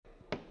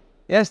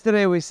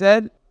Yesterday we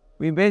said,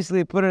 we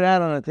basically put it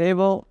out on a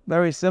table,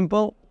 very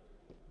simple.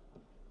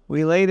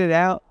 We laid it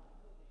out.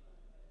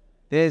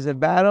 There's a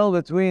battle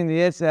between the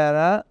Yetzer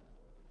Hara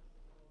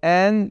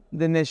and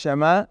the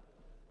Neshama.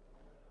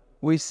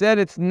 We said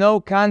it's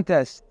no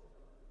contest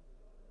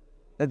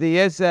that the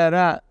Yetzer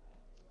Hara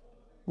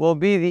will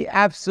be the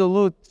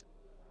absolute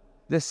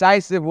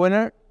decisive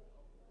winner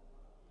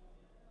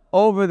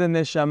over the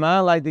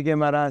Neshama, like the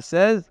Gemara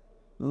says,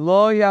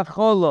 Lo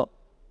yacholo.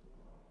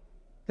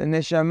 The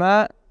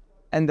Neshama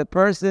and the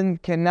person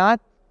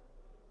cannot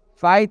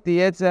fight the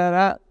Yetzer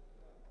Hara.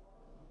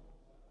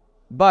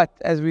 But,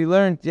 as we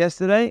learned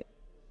yesterday,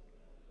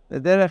 the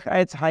Derech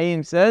Eitz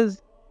Hayim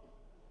says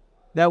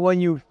that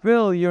when you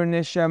fill your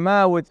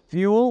Neshama with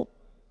fuel,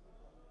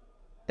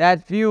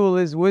 that fuel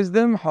is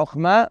wisdom,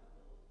 Chokhmah.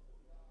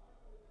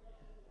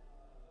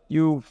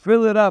 You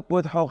fill it up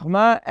with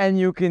Chokhmah and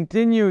you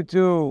continue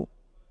to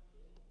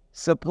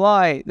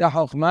supply the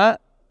Chokhmah.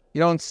 You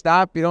don't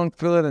stop, you don't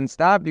fill it and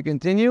stop, you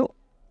continue.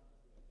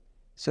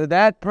 So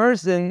that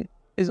person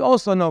is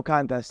also no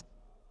contest.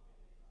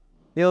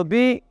 He'll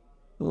be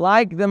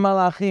like the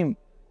Malachim.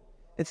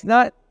 It's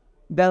not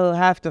that he'll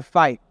have to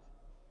fight.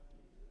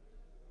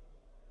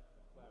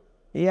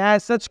 He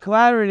has such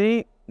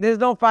clarity, there's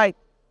no fight.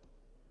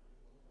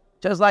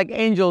 Just like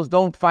angels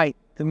don't fight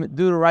to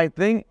do the right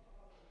thing,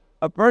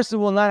 a person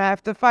will not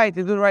have to fight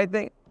to do the right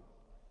thing.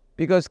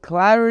 Because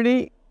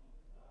clarity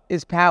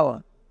is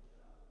power.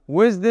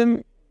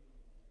 Wisdom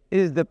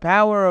is the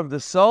power of the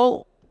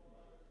soul,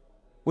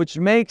 which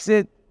makes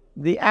it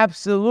the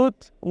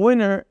absolute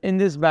winner in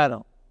this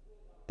battle.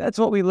 That's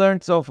what we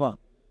learned so far.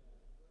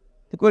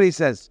 Look what he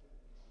says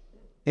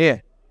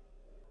here.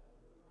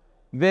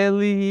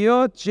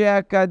 Ve'liyot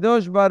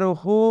she'akadosh baruch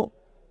hu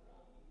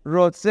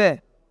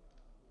rotzeh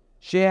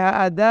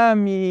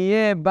she'ha'adam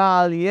yiyeh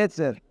ba'al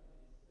yetzer.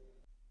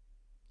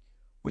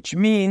 Which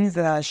means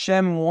that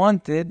Hashem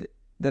wanted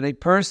that a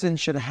person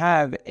should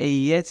have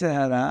a Yetzer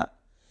Hara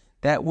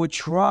that would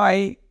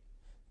try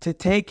to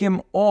take him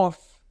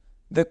off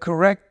the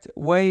correct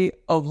way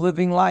of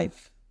living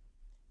life.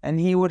 And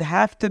he would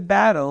have to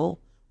battle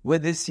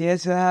with this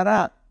Yetzer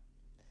Hara.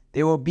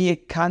 There will be a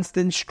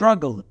constant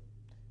struggle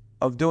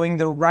of doing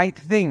the right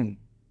thing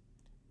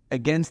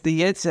against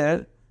the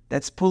Yetzer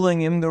that's pulling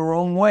him the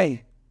wrong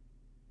way.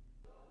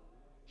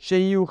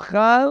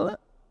 Sheyuchal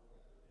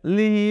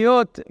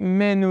להיות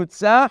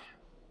מנוצח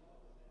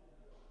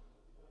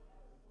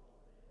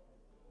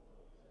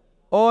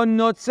או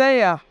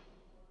נוצח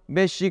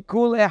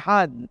בשיקול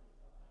אחד,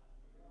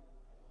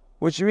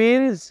 which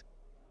means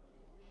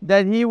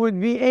that he would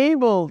be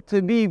able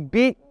to be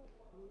beat.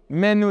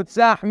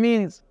 Menutzach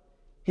means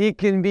he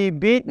can be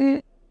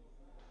beaten,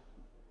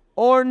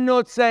 or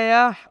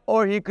notzeach,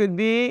 or he could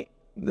be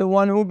the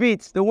one who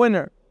beats, the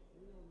winner.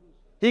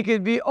 He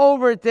could be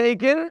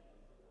overtaken,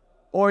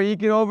 or he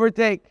can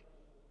overtake.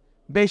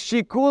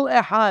 Beshikul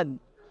ehad,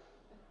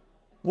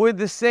 with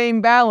the same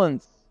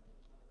balance.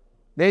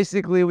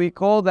 Basically, we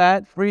call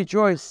that free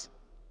choice.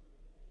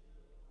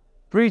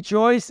 Free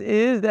choice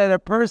is that a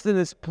person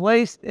is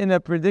placed in a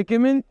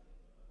predicament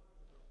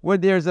where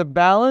there's a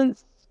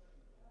balance,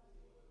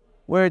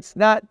 where it's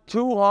not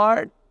too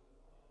hard,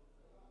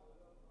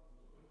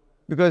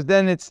 because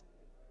then it's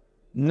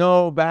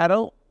no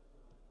battle,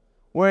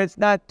 where it's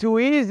not too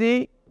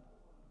easy,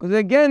 because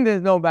again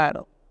there's no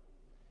battle.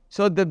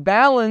 So the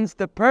balance,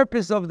 the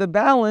purpose of the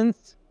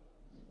balance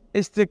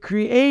is to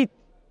create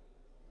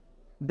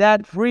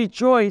that free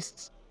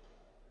choice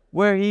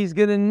where he's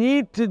going to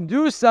need to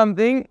do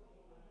something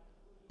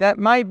that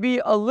might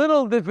be a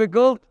little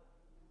difficult,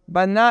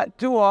 but not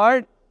too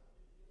hard,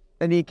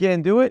 and he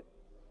can't do it,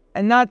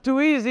 and not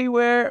too easy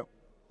where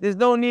there's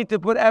no need to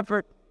put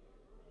effort.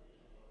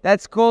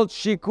 That's called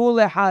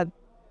shikul ehad.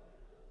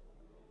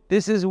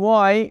 This is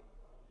why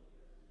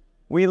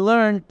we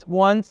learned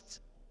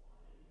once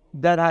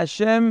that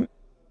Hashem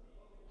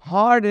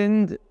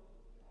hardened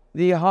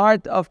the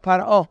heart of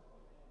Paro.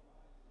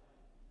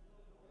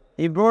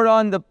 He brought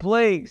on the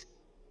plagues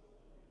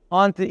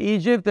onto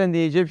Egypt and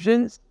the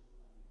Egyptians,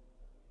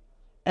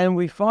 and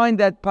we find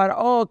that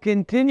Paro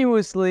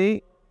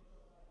continuously,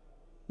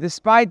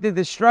 despite the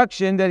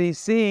destruction that he's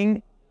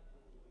seeing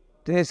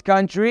to his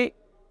country,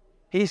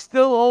 he's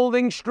still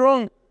holding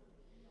strong.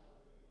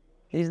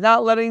 He's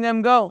not letting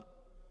them go.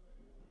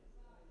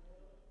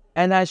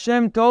 And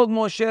Hashem told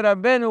Moshe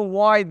Rabbeinu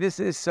why this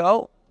is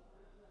so.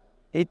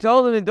 He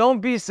told him,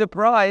 don't be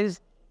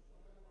surprised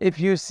if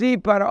you see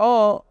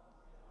Paro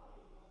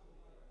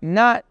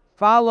not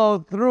follow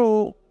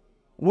through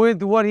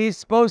with what he's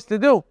supposed to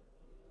do.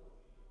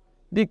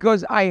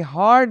 Because I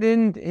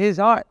hardened his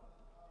heart.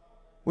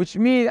 Which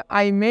means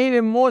I made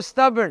him more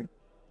stubborn.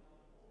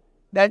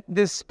 That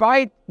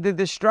despite the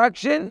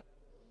destruction,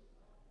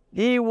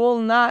 he will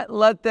not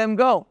let them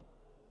go.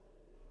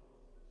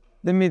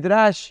 The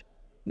Midrash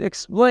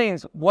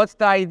explains what's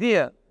the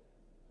idea.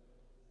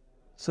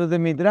 So the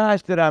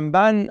Midrash, the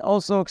Ramban,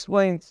 also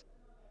explains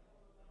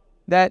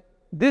that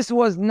this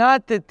was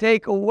not to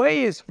take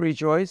away his free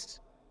choice.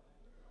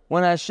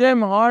 When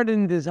Hashem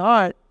hardened his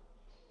heart,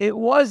 it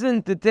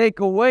wasn't to take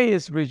away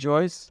his free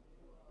choice.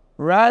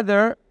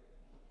 Rather,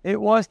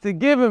 it was to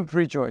give him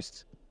free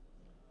choice.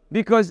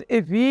 Because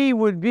if he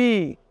would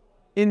be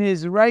in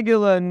his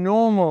regular,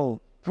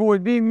 normal, if it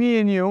would be me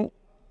and you,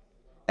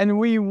 and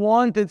we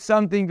wanted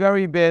something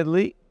very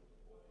badly,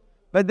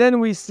 but then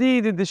we see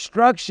the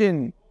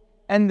destruction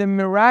and the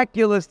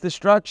miraculous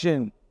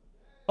destruction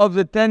of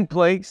the 10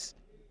 plagues,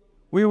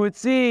 we would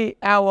see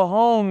our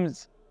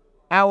homes,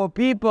 our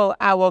people,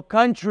 our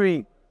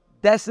country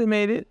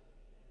decimated.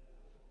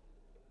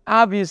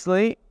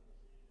 Obviously,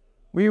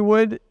 we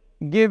would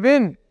give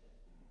in.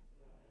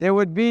 There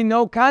would be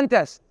no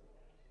contest.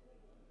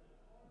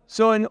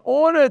 So in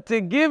order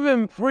to give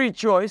him free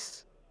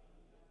choice,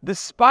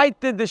 despite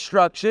the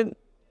destruction,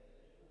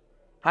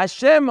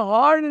 Hashem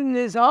hardened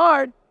his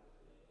heart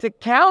to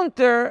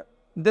counter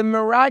the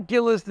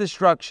miraculous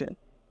destruction.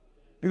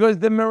 Because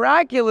the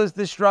miraculous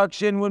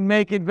destruction would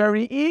make it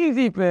very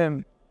easy for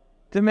him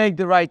to make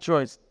the right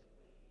choice.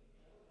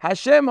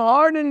 Hashem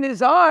hardened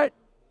his heart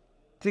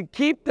to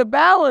keep the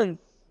balance,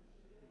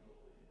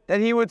 that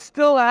he would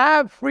still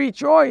have free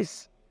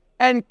choice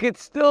and could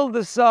still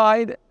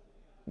decide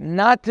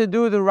not to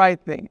do the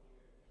right thing.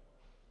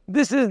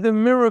 This is the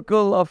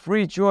miracle of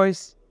free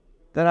choice,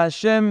 that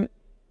Hashem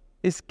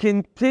is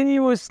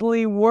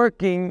continuously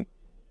working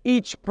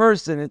each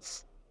person.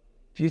 If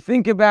you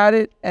think about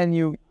it and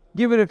you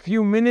give it a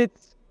few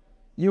minutes,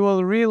 you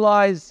will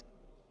realize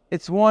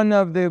it's one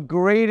of the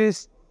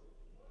greatest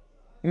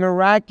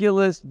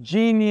miraculous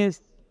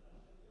genius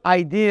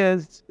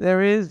ideas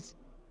there is,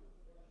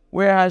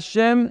 where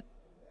Hashem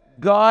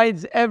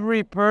guides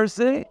every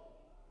person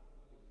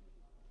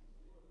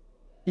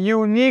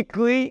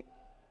uniquely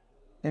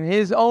in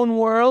his own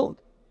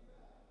world.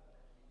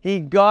 He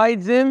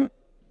guides him,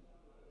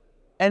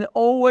 and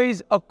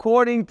always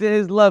according to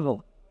his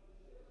level.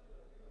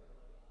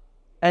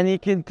 And he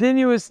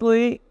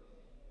continuously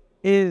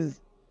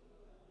is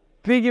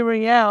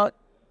figuring out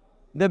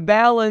the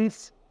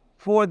balance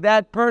for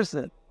that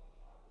person.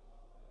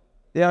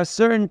 There are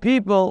certain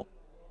people,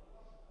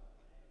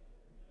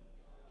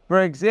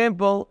 for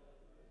example,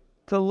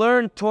 to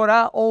learn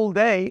Torah all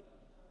day,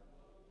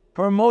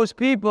 for most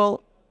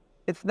people,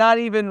 it's not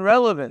even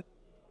relevant.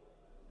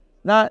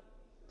 Not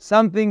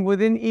something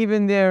within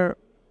even their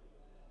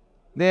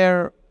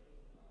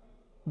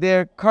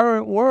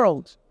current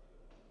world.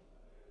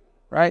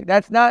 Right?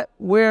 That's not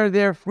where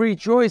their free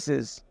choice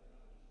is.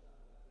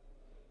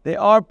 There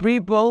are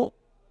people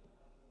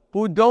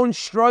who don't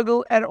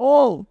struggle at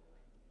all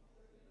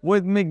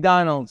with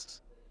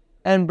McDonald's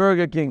and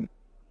Burger King.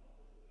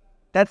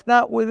 That's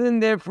not within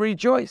their free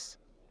choice.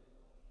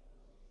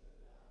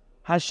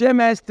 Hashem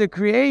has to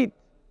create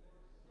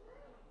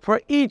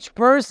for each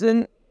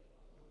person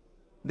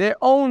their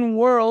own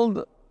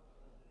world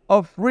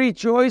of free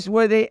choice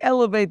where they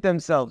elevate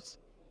themselves.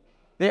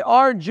 There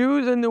are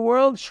Jews in the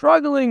world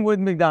struggling with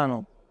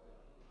McDonald's.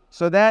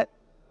 So that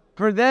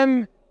for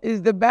them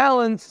is the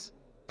balance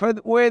for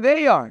where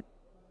they are.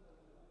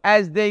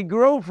 As they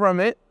grow from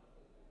it,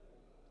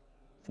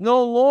 it's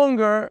no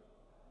longer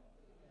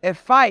a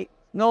fight,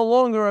 no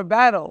longer a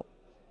battle.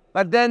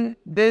 But then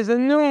there's a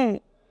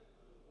new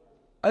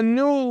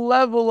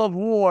level of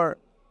war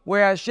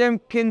where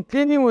Hashem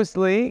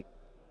continuously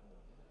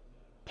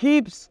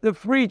keeps the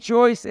free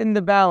choice in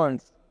the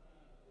balance.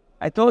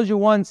 I told you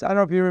once, I don't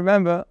know if you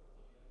remember,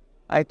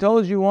 I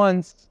told you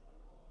once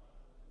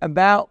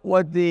about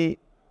what the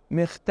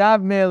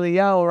Michtav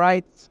Me'Eliyahu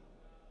writes,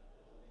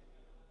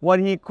 what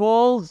he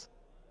calls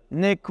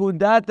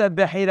Nekudat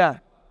HaBehira.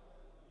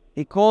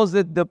 He calls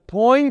it the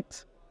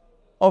point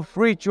of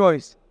free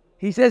choice.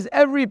 He says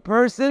every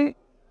person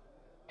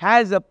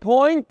has a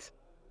point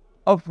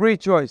of free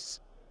choice.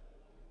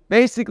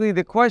 Basically,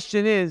 the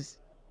question is,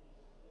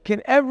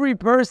 can every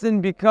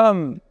person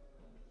become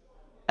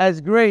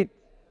as great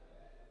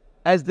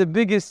as the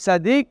biggest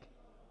tzaddik?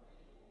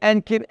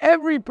 And can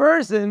every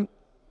person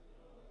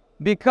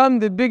become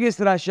the biggest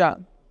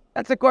rasha?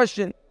 That's a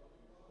question.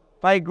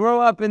 If I grow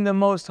up in the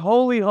most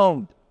holy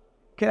home,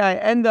 can I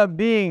end up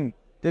being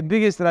the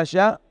biggest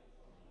rasha?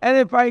 And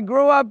if I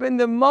grow up in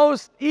the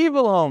most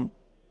evil home,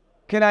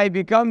 can I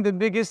become the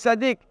biggest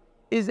tzaddik?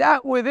 Is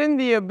that within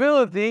the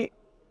ability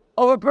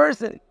of a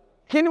person?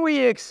 Can we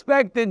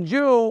expect a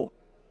Jew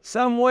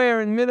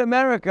somewhere in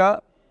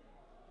mid-America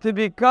to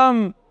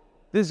become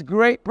this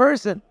great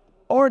person?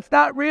 Or it's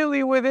not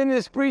really within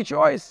his free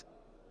choice.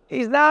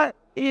 He's not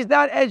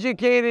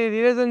educated,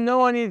 he doesn't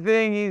know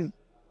anything, he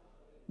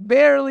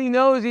barely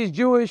knows he's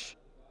Jewish.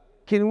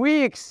 Can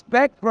we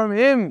expect from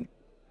him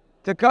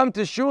to come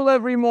to shul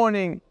every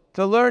morning,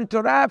 to learn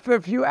Torah for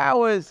a few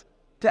hours,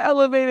 to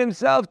elevate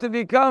himself to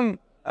become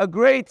a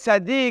great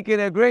tzaddik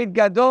and a great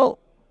gadol?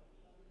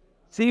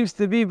 Seems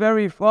to be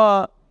very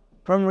far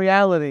from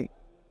reality.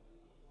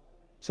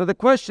 So the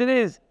question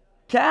is,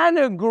 can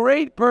a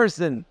great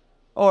person,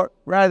 or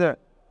rather,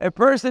 a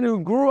person who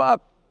grew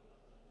up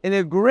in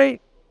a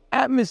great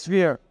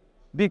atmosphere,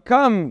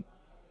 become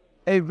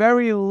a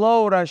very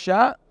low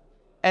rasha?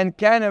 And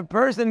can a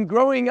person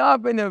growing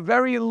up in a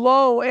very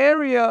low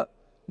area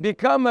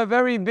become a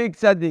very big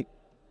tzaddik.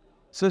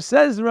 So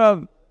says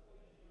Rav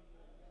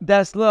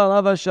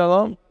Dasla Alav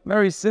Shalom,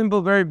 very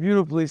simple, very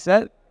beautifully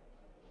said.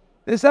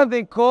 There's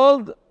something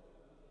called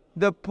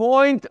the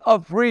point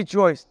of free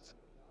choice.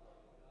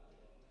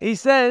 He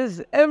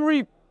says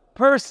every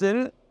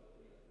person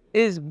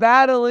is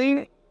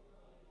battling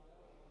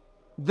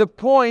the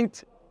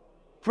point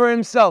for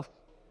himself.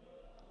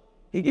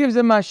 He gives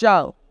a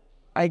mashal.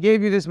 I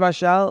gave you this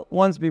mashal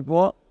once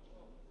before,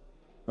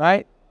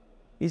 right?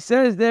 He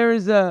says there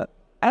is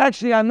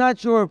actually I'm not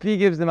sure if he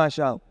gives the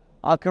mashal.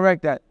 I'll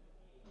correct that.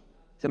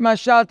 It's a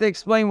mashal to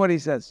explain what he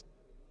says.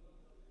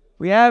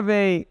 We have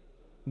a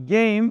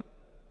game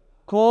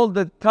called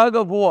the tug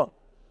of war.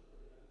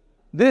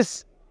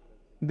 This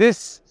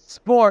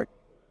sport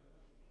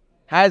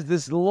has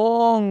this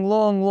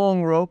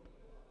long rope.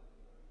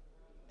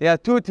 There are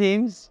two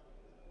teams.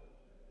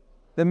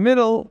 The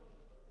middle,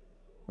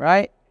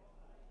 right,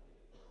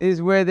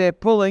 is where they're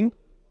pulling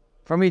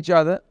from each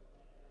other.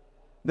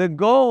 The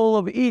goal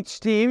of each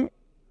team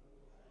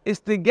is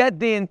to get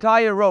the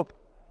entire rope.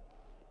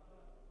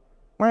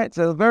 Right, it's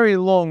a very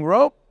long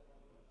rope.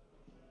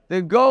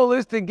 The goal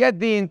is to get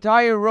the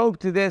entire rope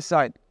to their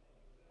side.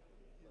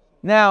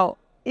 Now,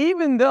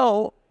 even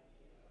though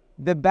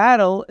the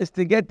battle is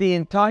to get the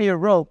entire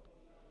rope,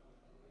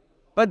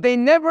 but they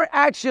never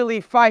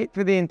actually fight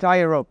for the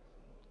entire rope.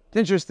 It's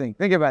interesting.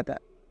 Think about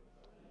that.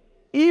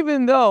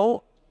 Even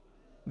though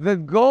the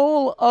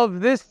goal of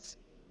this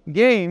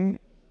game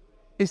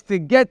is to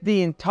get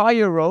the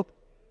entire rope,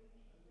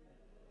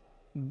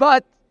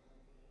 but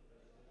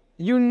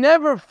you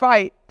never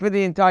fight for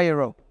the entire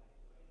rope.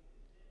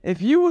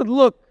 If you would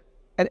look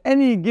at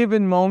any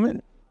given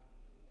moment,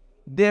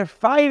 they're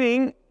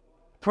fighting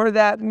for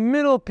that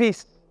middle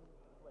piece.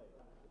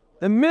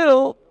 The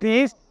middle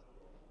piece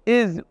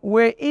is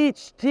where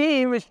each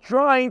team is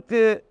trying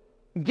to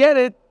get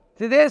it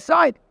to their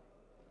side.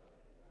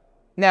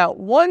 Now,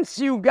 once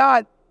you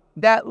got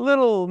that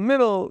little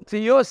middle to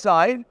your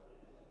side,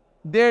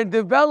 there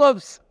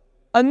develops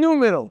a new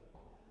middle.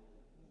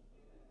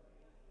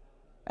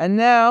 And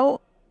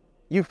now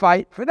you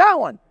fight for that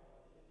one.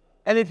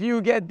 And if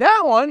you get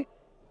that one,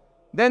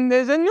 then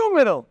there's a new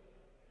middle.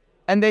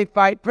 And they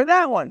fight for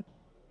that one.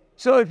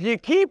 So if you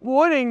keep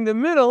winning the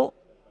middle,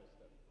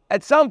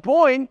 at some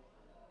point,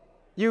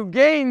 you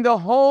gain the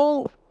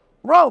whole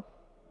rope.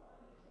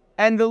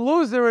 And the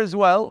loser as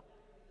well,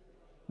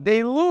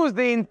 they lose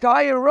the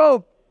entire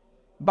rope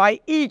by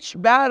each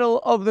battle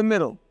of the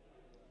middle.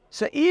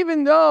 So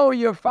even though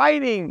you're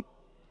fighting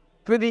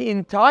for the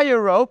entire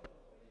rope,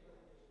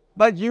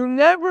 but you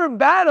never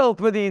battle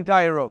for the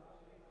entire rope.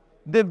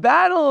 The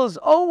battle is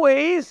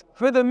always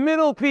for the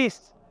middle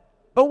piece.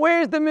 But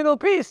where's the middle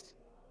piece?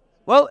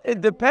 Well,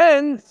 it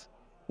depends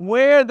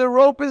where the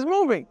rope is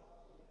moving.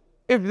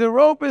 If the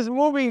rope is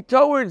moving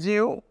towards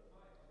you,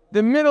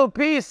 the middle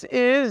piece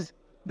is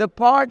the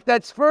part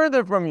that's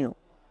further from you.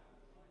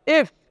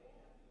 If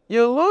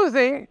you're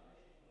losing,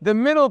 the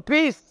middle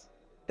piece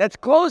that's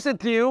closer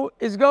to you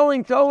is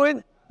going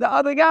toward the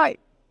other guy.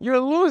 You're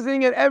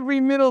losing at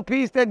every middle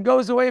piece that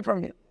goes away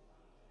from you.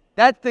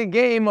 That's the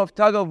game of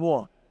tug of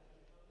war.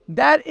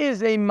 That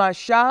is a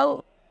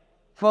mashal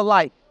for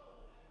life.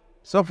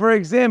 So for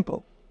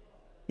example,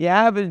 you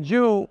have a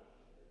Jew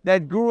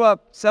that grew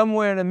up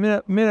somewhere in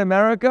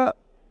mid-America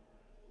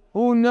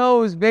who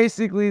knows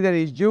basically that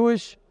he's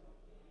Jewish,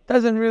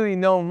 doesn't really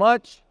know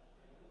much,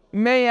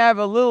 may have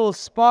a little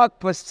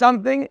spark for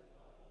something.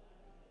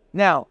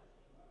 Now,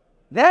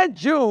 that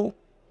Jew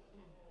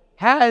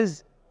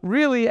has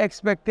really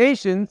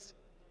expectations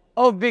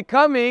of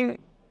becoming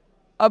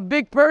a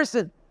big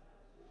person.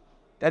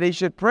 That he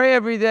should pray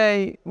every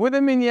day with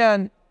a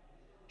minyan,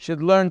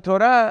 should learn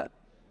Torah,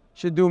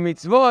 should do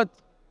mitzvot.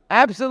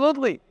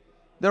 Absolutely.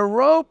 The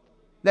rope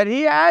that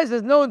he has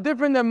is no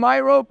different than my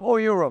rope or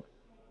your rope.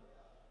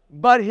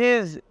 But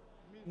his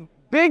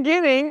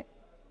beginning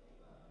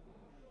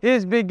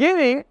is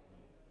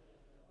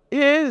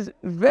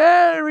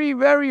very,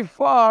 very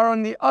far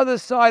on the other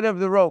side of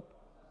the rope.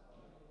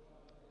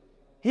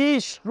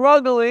 He's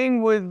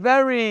struggling with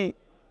very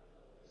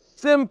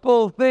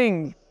simple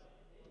things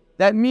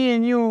that me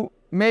and you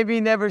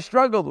maybe never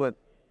struggled with.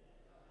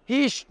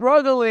 He's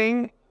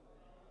struggling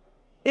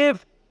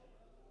if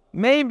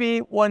maybe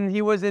when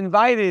he was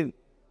invited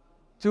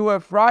to a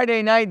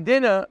Friday night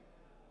dinner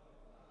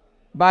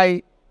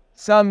by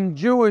some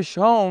Jewish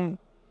home,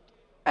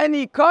 and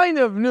he kind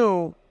of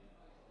knew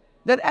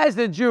that as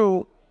a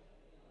Jew,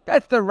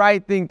 that's the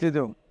right thing to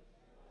do.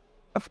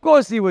 Of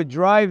course, he would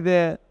drive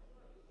there.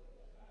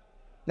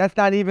 That's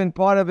not even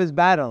part of his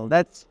battle.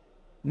 That's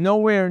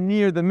nowhere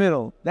near the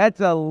middle. That's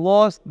a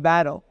lost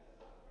battle.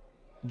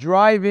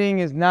 Driving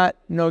is not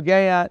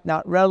nogeya,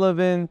 not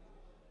relevant.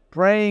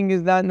 Praying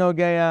is not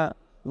nogeya.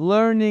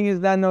 Learning is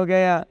not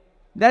nogeya.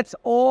 That's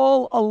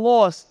all a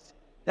loss.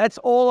 That's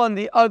all on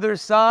the other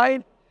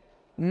side.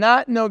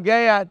 Not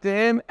nogeya to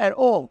him at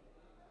all.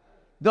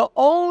 The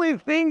only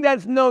thing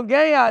that's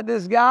nogeya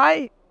this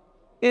guy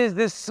is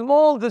this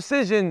small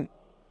decision.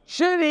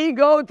 Should he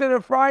go to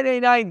the Friday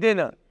night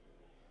dinner?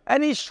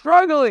 And he's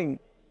struggling.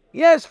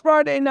 Yes,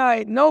 Friday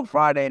night. No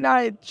Friday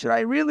night. Should I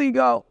really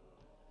go?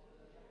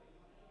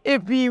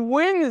 If he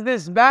wins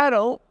this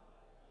battle,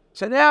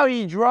 so now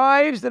he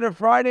drives to the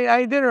Friday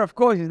night dinner. Of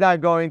course, he's not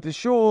going to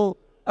shul.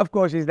 Of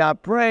course, he's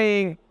not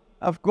praying.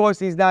 Of course,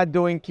 he's not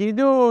doing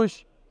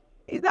kiddush.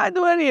 He's not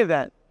doing any of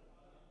that.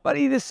 But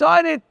he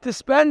decided to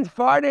spend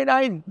Friday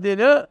night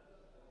dinner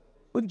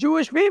with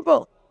Jewish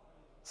people.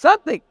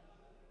 Something.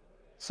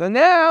 So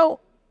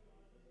now,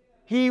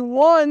 he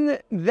won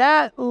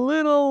that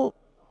little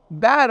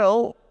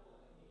battle,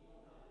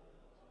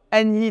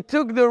 and he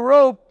took the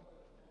rope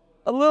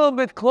a little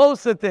bit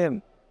closer to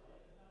him.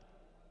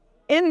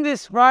 In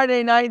this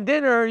Friday night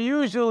dinner,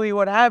 usually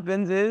what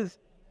happens is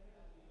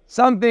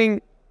something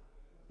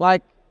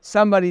like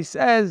somebody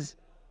says,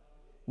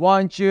 "Why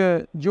don't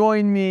you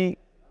join me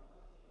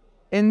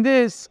in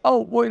this?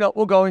 Oh,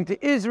 we're going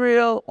to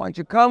Israel. Why don't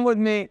you come with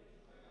me?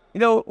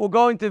 We're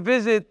going to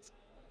visit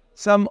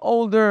some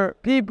older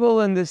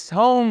people in this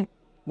home.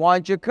 Why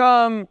don't you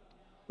come?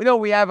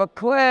 We have a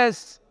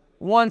class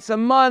once a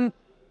month.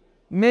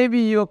 Maybe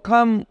you'll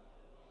come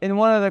in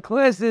one of the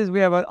classes. We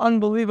have an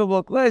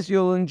unbelievable class.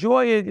 You'll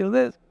enjoy it. You'll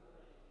this."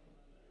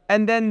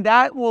 And then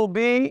that will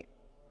be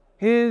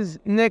his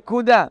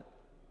nekuda.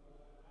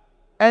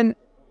 And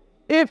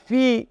if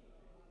he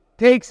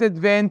takes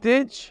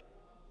advantage,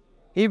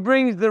 he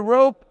brings the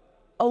rope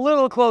a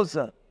little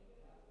closer.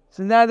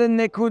 So now the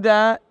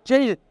nekuda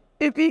changes.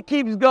 If he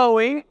keeps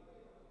going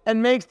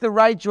and makes the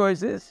right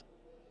choices,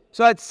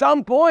 so at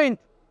some point,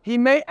 he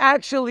may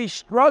actually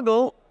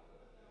struggle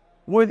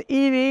with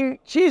eating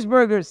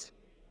cheeseburgers.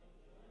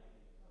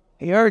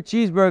 He heard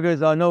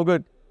cheeseburgers are no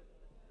good.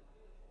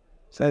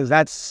 Says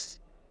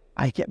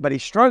I can't, but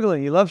he's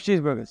struggling. He loves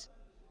cheeseburgers.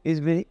 He's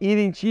been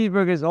eating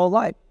cheeseburgers his whole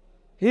life.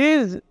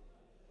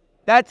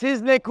 That's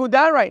his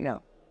nekuda right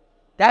now.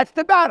 That's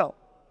the battle.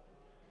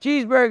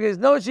 Cheeseburgers,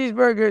 no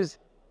cheeseburgers.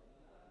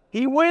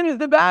 He wins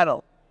the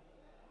battle.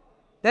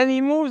 Then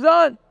he moves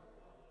on.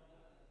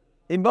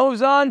 He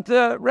moves on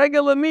to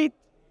regular meat.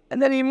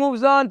 And then he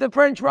moves on to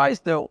French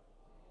fries too.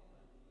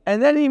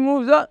 And then he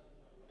moves on.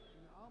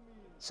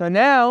 So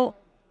now,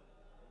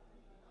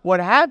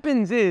 what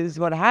happens in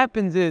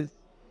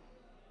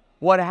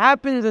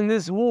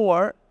this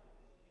war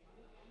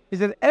is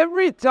that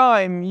every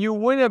time you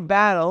win a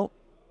battle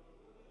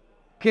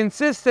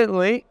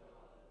consistently,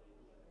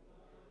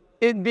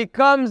 it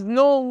becomes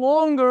no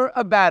longer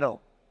a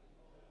battle.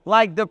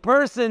 Like the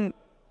person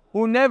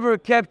who never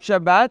kept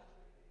Shabbat,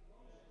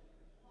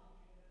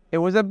 it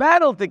was a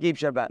battle to keep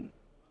Shabbat.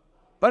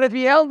 But if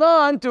he held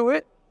on to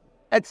it,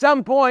 at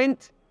some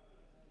point,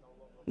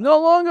 no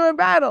longer a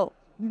battle.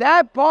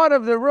 That part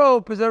of the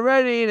rope is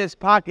already in his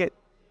pocket.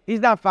 He's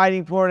not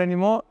fighting for it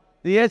anymore.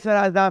 The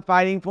Yetzer is not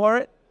fighting for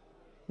it.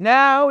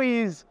 Now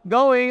he's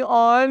going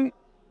on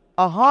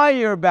a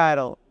higher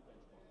battle.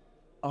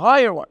 A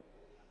higher one.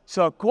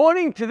 So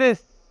according to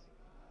this,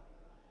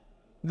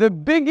 the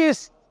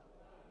biggest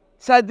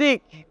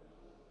tzaddik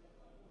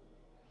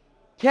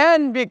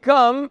can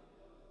become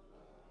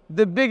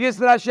the biggest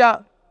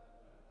rasha.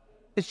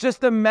 It's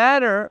just a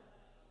matter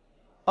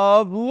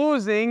of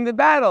losing the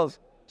battles.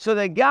 So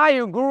the guy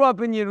who grew up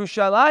in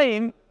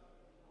Yerushalayim,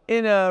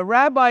 in a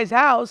rabbi's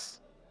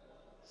house,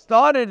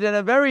 started in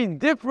a very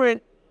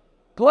different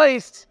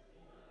place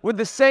with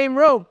the same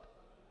rope.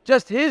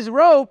 Just his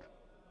rope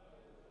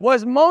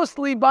was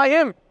mostly by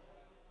him.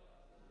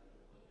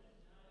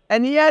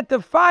 And he had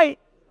to fight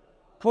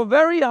for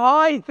very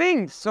high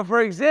things. So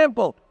for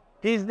example,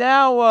 he's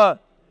now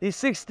he's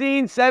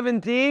 16,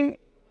 17,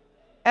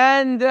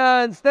 and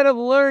instead of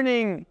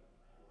learning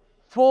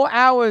 4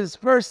 hours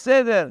per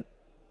seder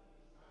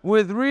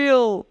with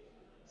real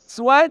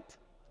sweat,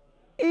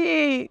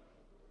 he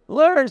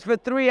learns for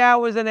 3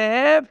 hours and a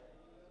half,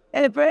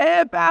 and for a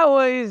half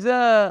hour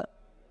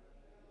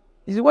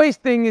he's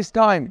wasting his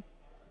time.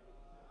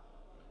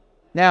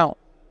 Now,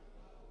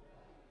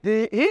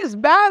 his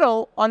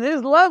battle on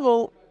his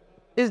level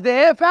is the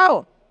half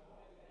hour.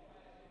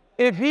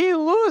 If he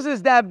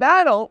loses that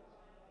battle,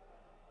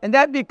 and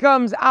that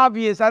becomes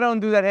obvious, I don't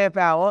do that half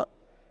hour,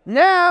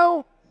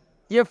 now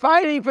you're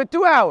fighting for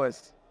 2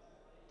 hours.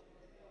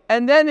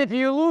 And then if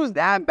you lose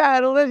that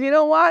battle, then you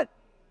know what?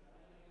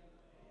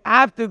 I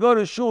have to go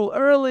to shul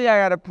early, I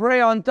got to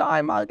pray on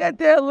time, I'll get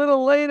there a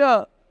little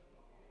later.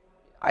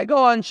 I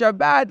go on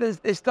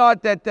Shabbat, they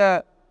start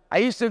that, I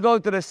used to go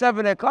to the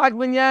 7 o'clock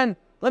minyan,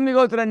 let me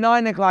go to the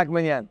 9 o'clock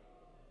minyan.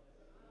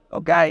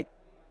 Okay?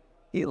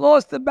 He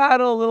lost the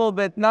battle a little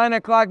bit, 9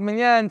 o'clock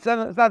minyan,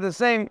 7, it's not the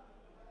same.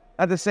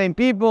 Not the same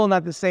people,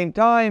 not the same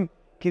time.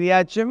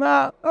 Kiryat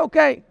Shema,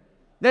 okay.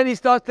 Then he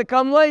starts to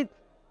come late.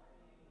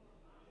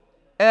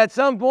 And at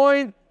some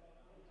point,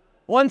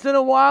 once in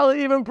a while,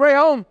 he even pray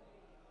home.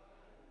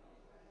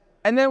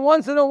 And then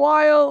once in a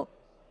while,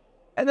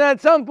 and then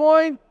at some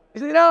point, he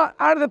said, I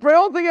had to pray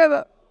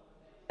altogether.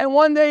 And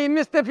one day he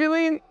missed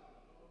tefillin.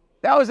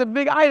 That was a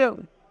big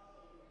item.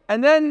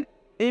 And then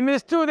he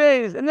missed 2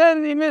 days. And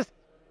then he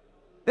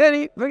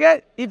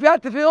forgot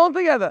tefillin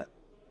altogether.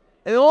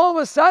 And all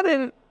of a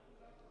sudden,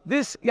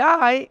 this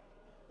guy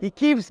he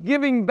keeps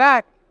giving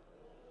back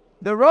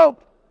the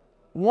rope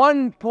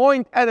 1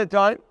 point at a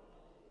time.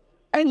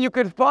 And you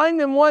could find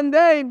him one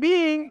day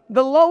being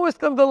the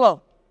lowest of the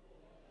low.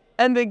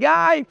 And the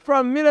guy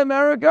from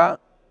Mid-America,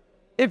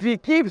 if he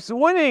keeps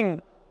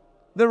winning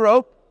the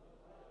rope,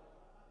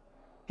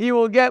 he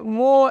will get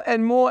more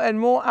and more and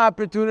more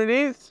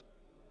opportunities,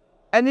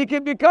 and he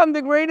can become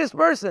the greatest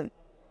person.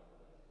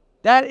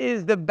 That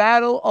is the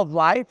battle of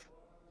life.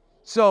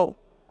 So,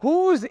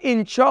 who's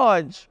in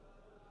charge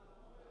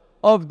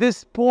of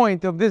this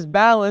point, of this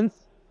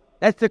balance?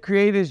 That's the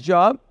Creator's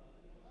job,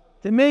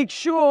 to make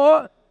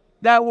sure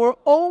that we're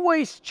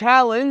always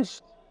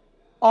challenged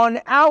on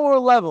our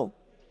level.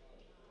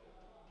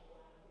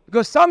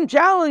 Because some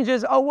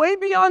challenges are way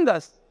beyond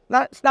us.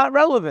 It's not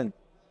relevant.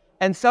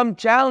 And some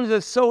challenges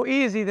are so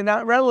easy, they're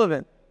not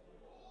relevant.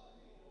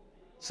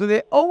 So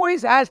there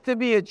always has to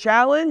be a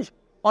challenge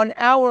on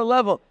our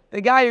level.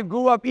 The guy who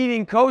grew up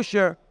eating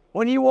kosher,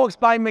 when he walks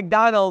by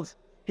McDonald's,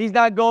 he's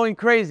not going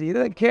crazy. He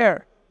doesn't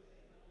care.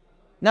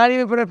 Not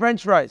even for the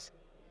French fries.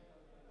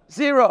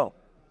 Zero.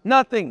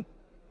 Nothing.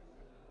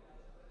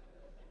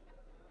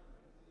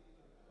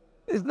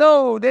 There's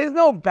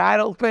no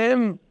battle for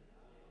him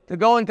to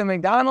go into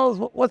McDonald's.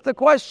 What's the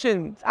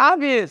question? It's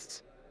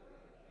obvious.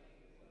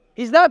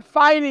 He's not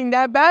fighting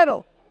that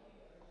battle,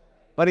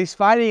 but he's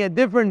fighting a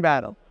different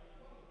battle.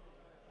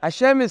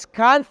 Hashem is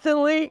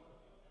constantly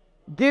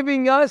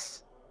giving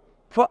us,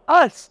 for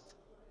us,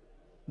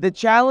 the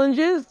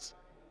challenges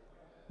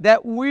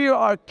that we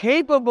are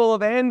capable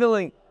of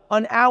handling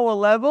on our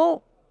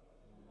level,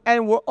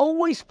 and we're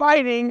always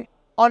fighting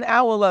on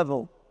our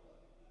level.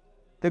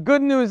 The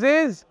good news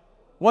is,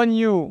 when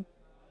you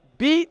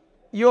beat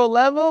your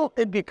level,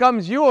 it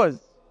becomes yours.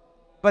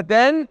 But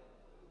then,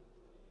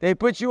 they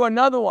put you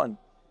another one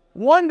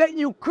that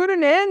you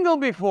couldn't handle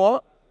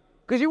before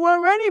because you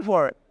weren't ready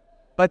for it.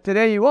 But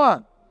today you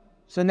are.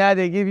 So now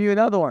they give you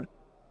another one.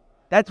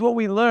 That's what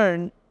we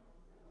learn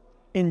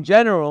in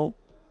general.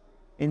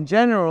 In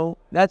general,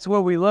 that's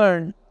what we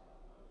learn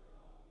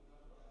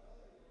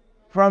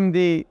from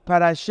the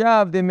parasha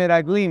of the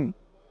Meraglim.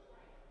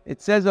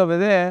 It says over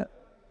there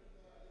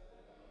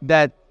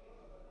that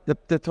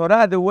the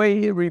Torah, the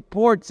way it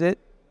reports it,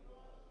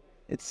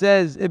 it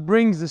says, it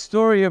brings the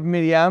story of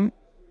Miriam.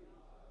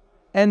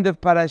 End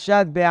of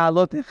Parashat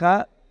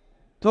Be'alotecha,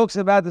 talks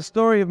about the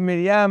story of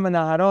Miriam and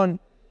Aharon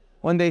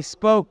when they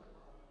spoke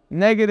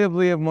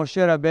negatively of Moshe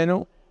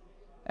Rabbeinu,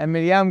 and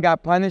Miriam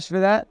got punished for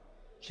that.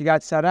 She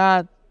got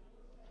sarat.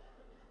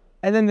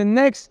 And then the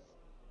next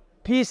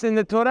piece in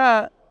the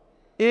Torah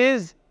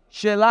is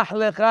Shelach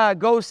Lecha,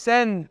 go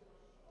send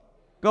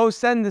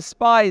the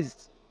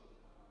spies.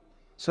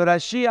 So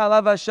Rashi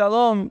Alav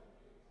Shalom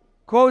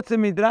quotes a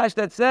midrash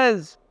that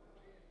says,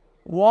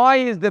 why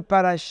is the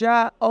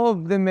parasha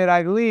of the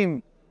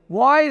Meraglim,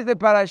 why is the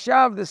parasha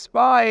of the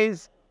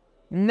spies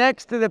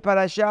next to the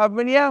parasha of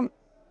Miriam?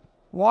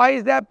 Why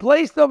is that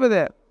placed over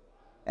there?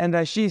 And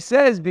Rashi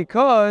says,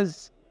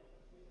 because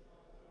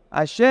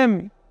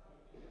Hashem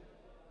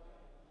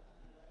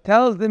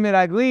tells the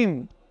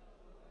Meraglim,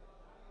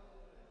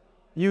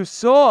 you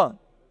saw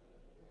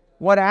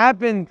what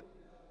happened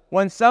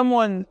when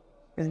someone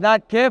is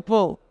not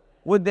careful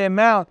with their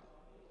mouth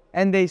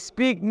and they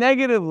speak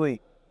negatively.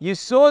 You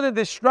saw the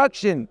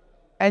destruction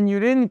and you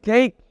didn't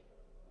take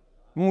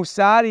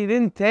musar, you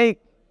didn't take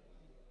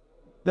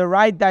the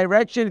right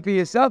direction for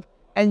yourself,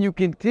 and you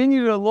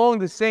continued along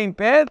the same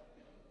path,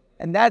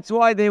 and that's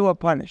why they were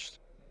punished.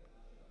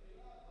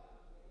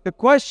 The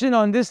question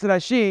on this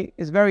Rashi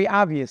is very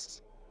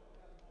obvious,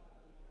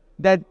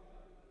 that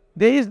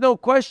there is no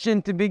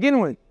question to begin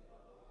with,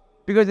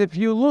 because if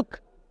you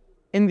look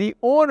in the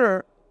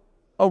order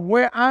of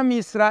where Am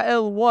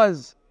Yisrael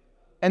was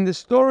and the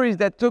stories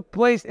that took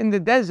place in the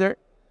desert,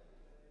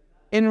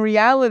 in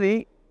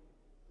reality,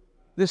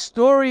 the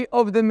story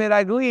of the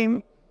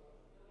Meraglim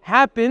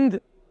happened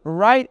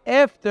right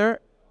after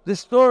the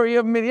story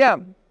of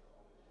Miriam.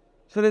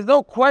 So there's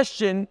no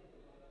question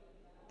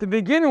to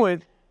begin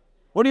with.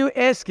 What are you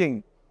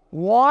asking?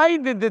 Why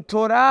did the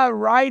Torah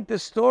write the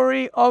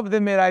story of the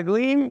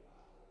Meraglim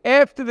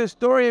after the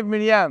story of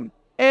Miriam?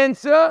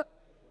 Answer,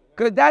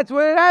 because that's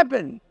when it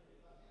happened.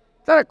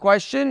 It's not a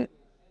question.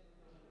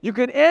 You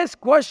can ask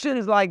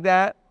questions like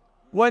that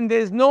when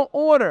there's no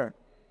order,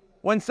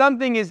 when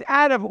something is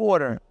out of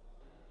order.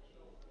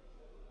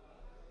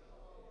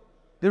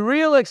 The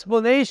real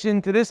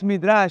explanation to this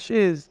midrash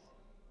is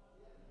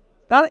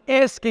not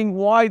asking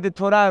why the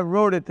Torah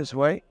wrote it this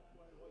way.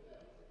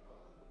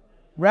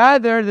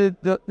 Rather,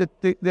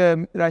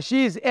 the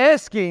Rashi is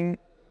asking,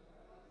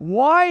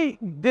 why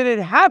did it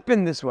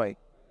happen this way?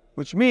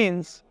 Which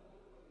means,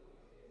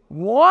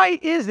 why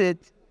is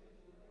it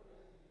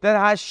that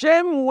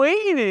Hashem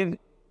waited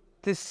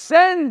to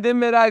send the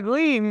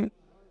Meraglim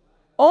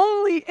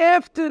only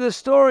after the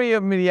story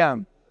of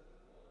Miriam?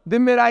 The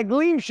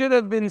Meraglim should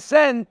have been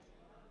sent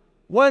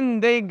when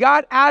they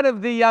got out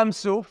of the Yam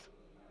Suf,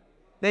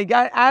 they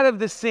got out of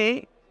the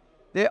sea,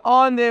 they're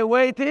on their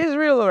way to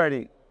Israel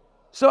already.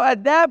 So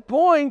at that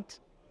point,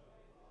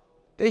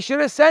 they should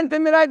have sent the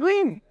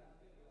Meraglim.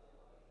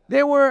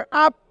 They were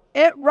up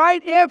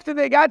right after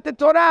they got the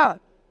Torah.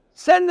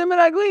 Send them in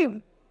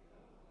Aglim.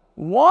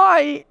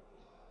 Why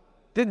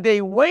did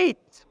they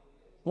wait?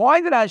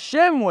 Why did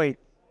Hashem wait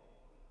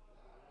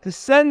to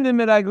send them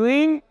in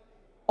Aglim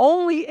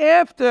only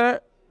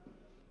after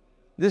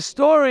the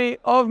story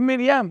of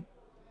Miriam?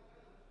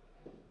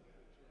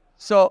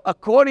 So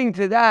according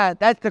to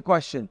that, that's the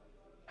question.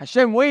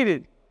 Hashem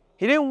waited.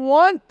 He didn't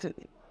want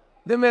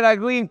the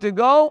Meraglim to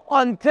go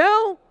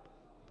until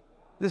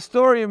the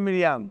story of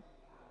Miriam.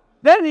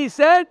 Then he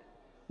said,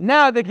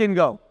 now they can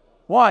go.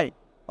 Why?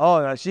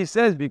 Oh, she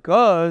says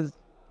because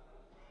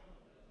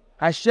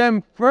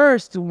Hashem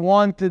first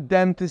wanted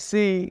them to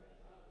see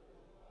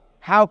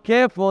how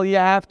careful you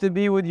have to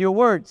be with your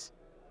words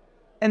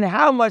and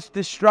how much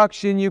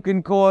destruction you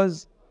can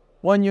cause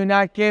when you're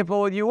not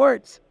careful with your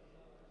words.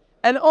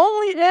 And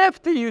only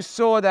after you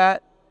saw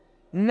that,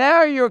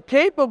 now you're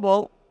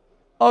capable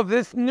of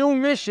this new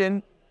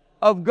mission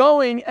of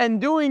going and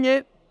doing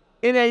it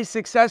in a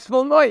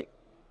successful way.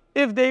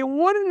 If they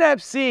wouldn't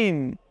have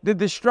seen the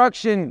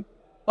destruction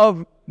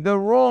of the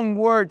wrong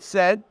word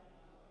said,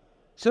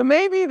 so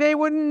maybe they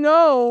wouldn't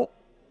know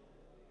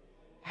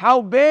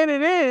how bad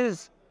it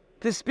is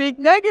to speak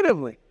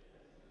negatively.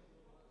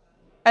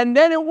 And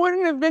then it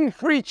wouldn't have been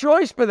free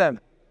choice for them.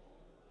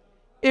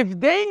 If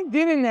they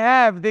didn't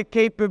have the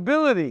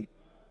capability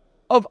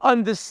of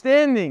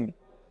understanding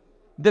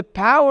the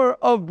power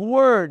of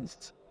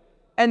words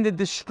and the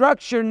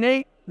destructive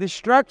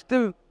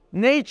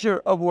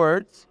nature of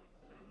words,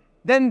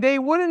 then they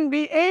wouldn't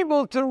be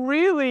able to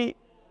really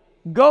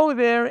go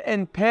there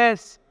and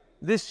pass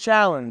this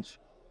challenge.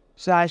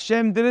 So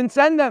Hashem didn't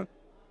send them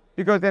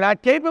because they're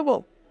not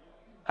capable.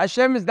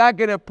 Hashem is not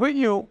going to put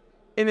you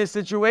in a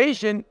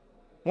situation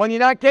when you're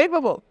not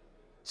capable.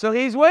 So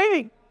He's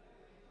waiting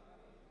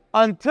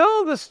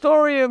until the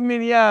story of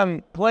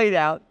Miriam played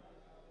out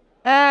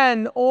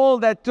and all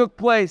that took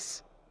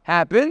place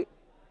happened.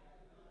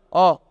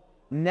 Oh,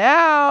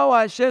 now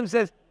Hashem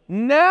says,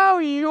 now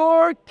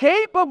you're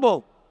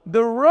capable.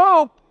 The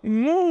rope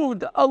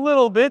moved a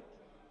little bit.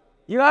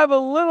 You have a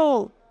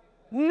little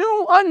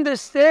new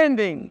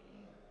understanding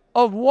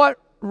of what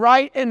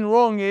right and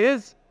wrong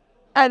is.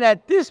 And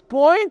at this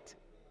point,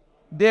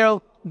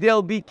 they'll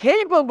be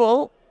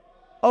capable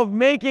of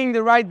making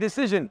the right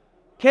decision.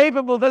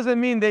 Capable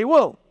doesn't mean they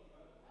will.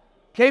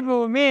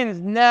 Capable means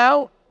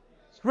now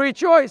it's free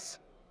choice.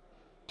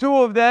 2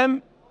 of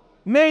them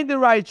made the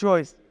right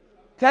choice.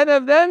 10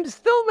 of them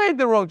still made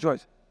the wrong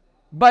choice.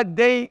 But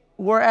they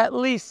were at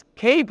least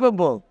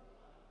capable.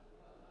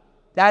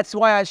 That's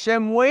why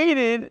Hashem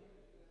waited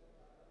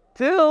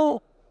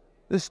till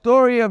the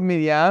story of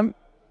Miriam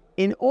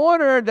in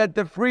order that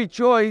the free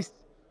choice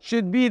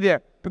should be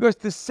there. Because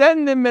to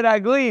send the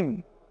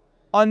Meraglim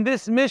on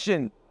this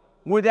mission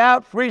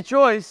without free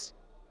choice,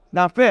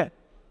 not fair.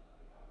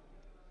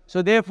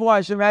 So therefore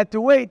Hashem had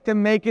to wait to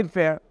make it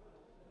fair.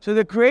 So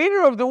the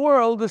creator of the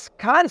world is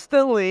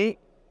constantly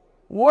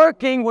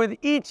working with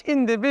each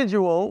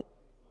individual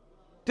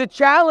to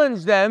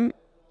challenge them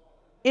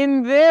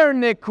in their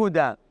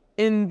nekuda,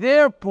 in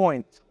their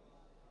point.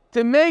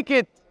 To make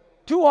it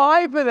too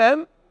high for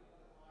them,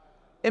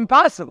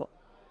 impossible.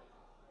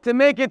 To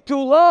make it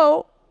too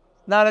low,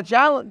 not a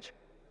challenge.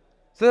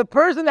 So the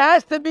person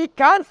has to be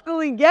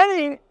constantly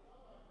getting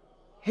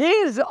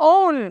his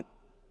own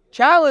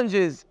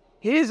challenges,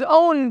 his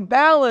own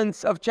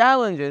balance of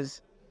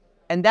challenges.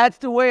 And that's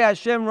the way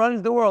Hashem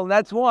runs the world.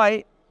 That's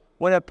why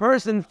when a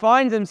person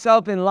finds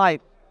himself in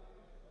life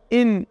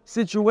in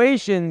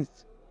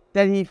situations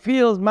that he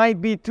feels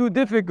might be too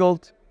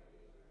difficult,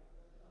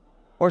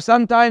 or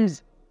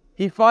sometimes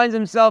he finds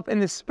himself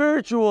in a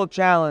spiritual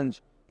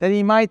challenge that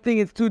he might think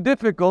it's too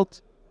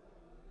difficult,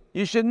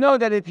 you should know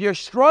that if you're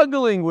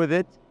struggling with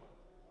it,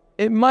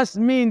 it must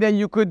mean that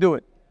you could do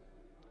it.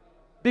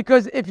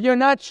 Because if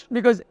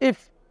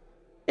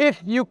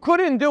you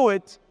couldn't do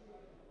it,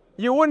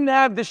 you wouldn't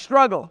have the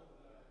struggle.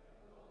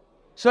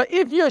 So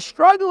if you're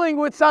struggling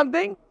with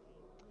something,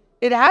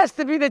 it has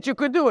to be that you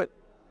could do it.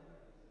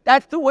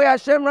 That's the way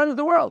Hashem runs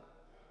the world.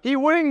 He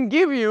wouldn't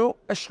give you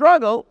a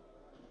struggle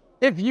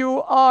if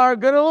you are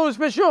going to lose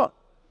for sure.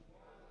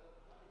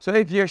 So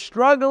if you're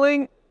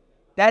struggling,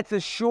 that's a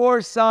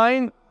sure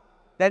sign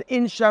that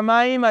in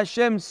Shamayim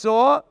Hashem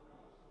saw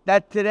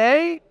that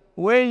today,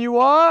 where you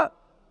are,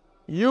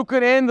 you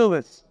could handle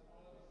this.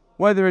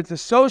 Whether it's a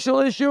social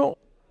issue,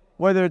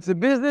 whether it's a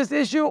business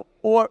issue,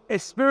 or a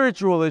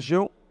spiritual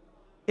issue,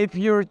 if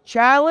you're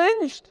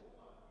challenged,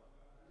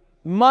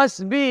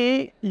 must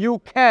be you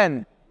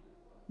can.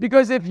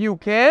 Because if you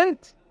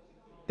can't,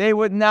 they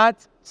would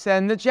not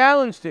send the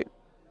challenge to you.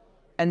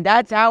 And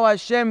that's how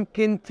Hashem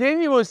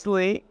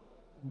continuously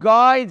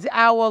guides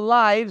our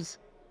lives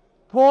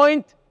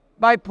point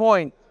by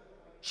point,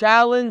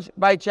 challenge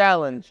by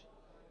challenge.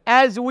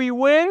 As we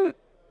win,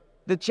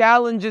 the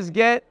challenges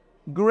get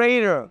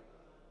greater.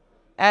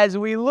 As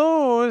we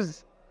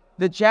lose,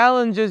 the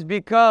challenges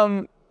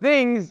become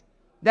things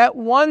that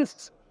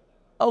once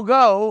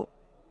ago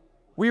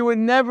we would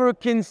never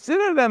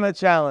consider them a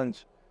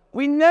challenge.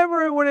 We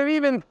never would have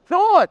even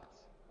thought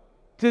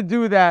to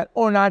do that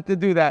or not to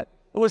do that.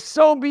 It was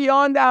so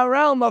beyond our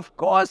realm. Of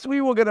course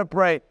we were going to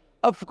pray.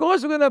 Of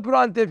course we're going to put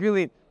on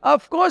tefillin.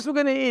 Of course we're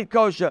going to eat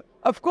kosher.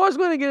 Of course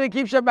we're going to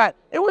keep Shabbat.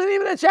 It wasn't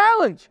even a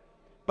challenge.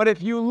 But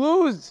if you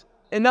lose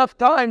enough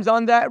times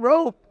on that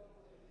rope,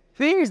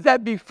 things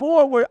that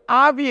before were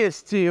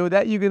obvious to you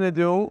that you're going to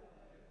do,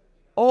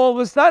 all of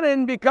a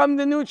sudden become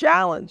the new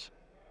challenge.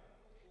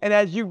 And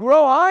as you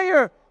grow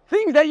higher,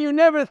 things that you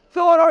never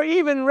thought are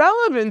even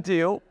relevant to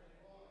you,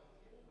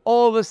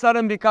 all of a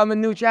sudden become a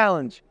new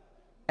challenge.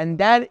 And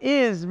that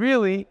is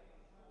really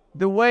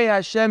the way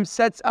Hashem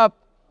sets up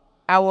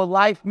our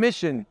life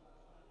mission.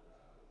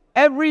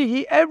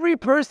 Every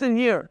person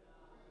here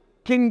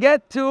can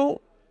get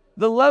to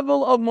the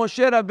level of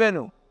Moshe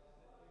Rabbeinu.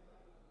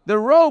 The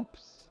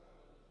ropes,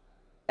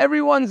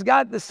 everyone's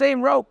got the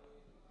same rope.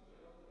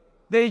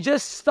 They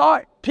just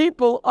start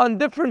people on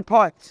different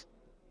parts.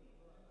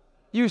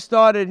 You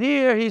started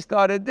here, he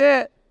started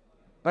there,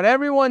 but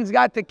everyone's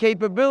got the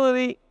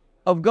capability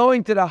of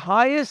going to the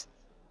highest,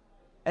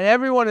 and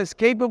everyone is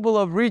capable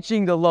of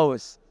reaching the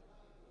lowest.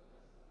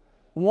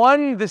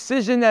 One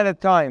decision at a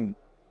time.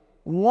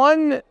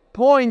 One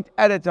point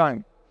at a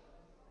time.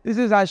 This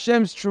is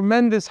Hashem's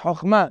tremendous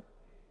chokhmah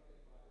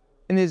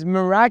in His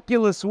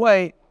miraculous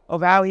way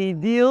of how He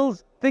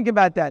deals. Think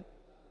about that.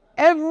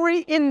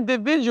 Every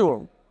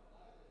individual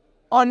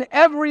on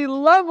every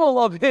level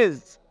of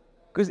His,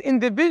 because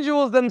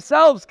individuals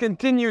themselves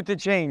continue to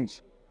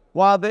change,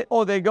 while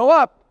they go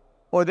up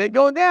or they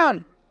go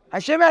down.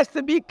 Hashem has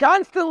to be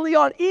constantly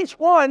on each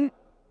one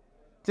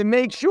to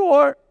make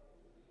sure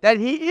that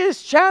he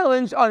is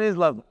challenged on his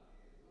level.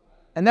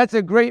 And that's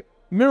a great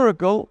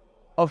miracle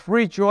of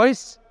free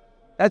choice.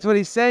 That's what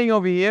he's saying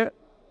over here,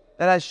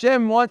 that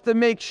Hashem wants to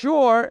make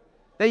sure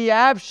that you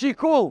have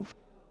shikul,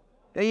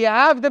 that you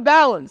have the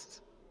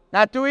balance.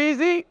 Not too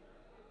easy,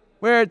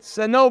 where it's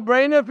a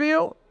no-brainer for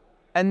you,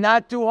 and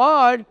not too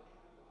hard,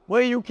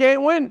 where you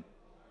can't win.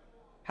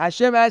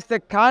 Hashem has to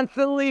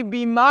constantly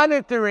be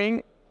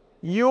monitoring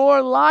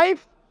your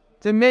life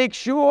to make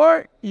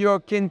sure you're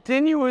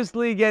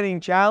continuously getting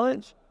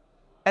challenged.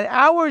 And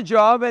our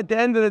job at the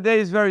end of the day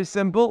is very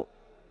simple.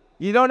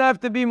 You don't have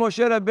to be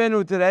Moshe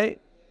Rabbeinu today,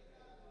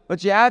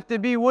 but you have to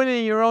be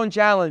winning your own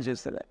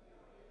challenges today.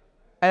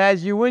 And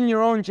as you win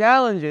your own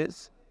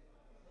challenges,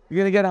 you're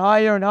going to get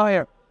higher and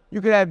higher.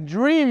 You could have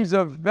dreams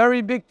of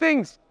very big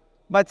things,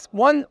 but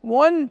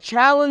one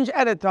challenge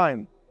at a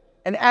time.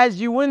 And as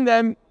you win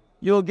them,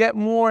 you'll get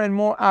more and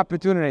more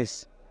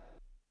opportunities.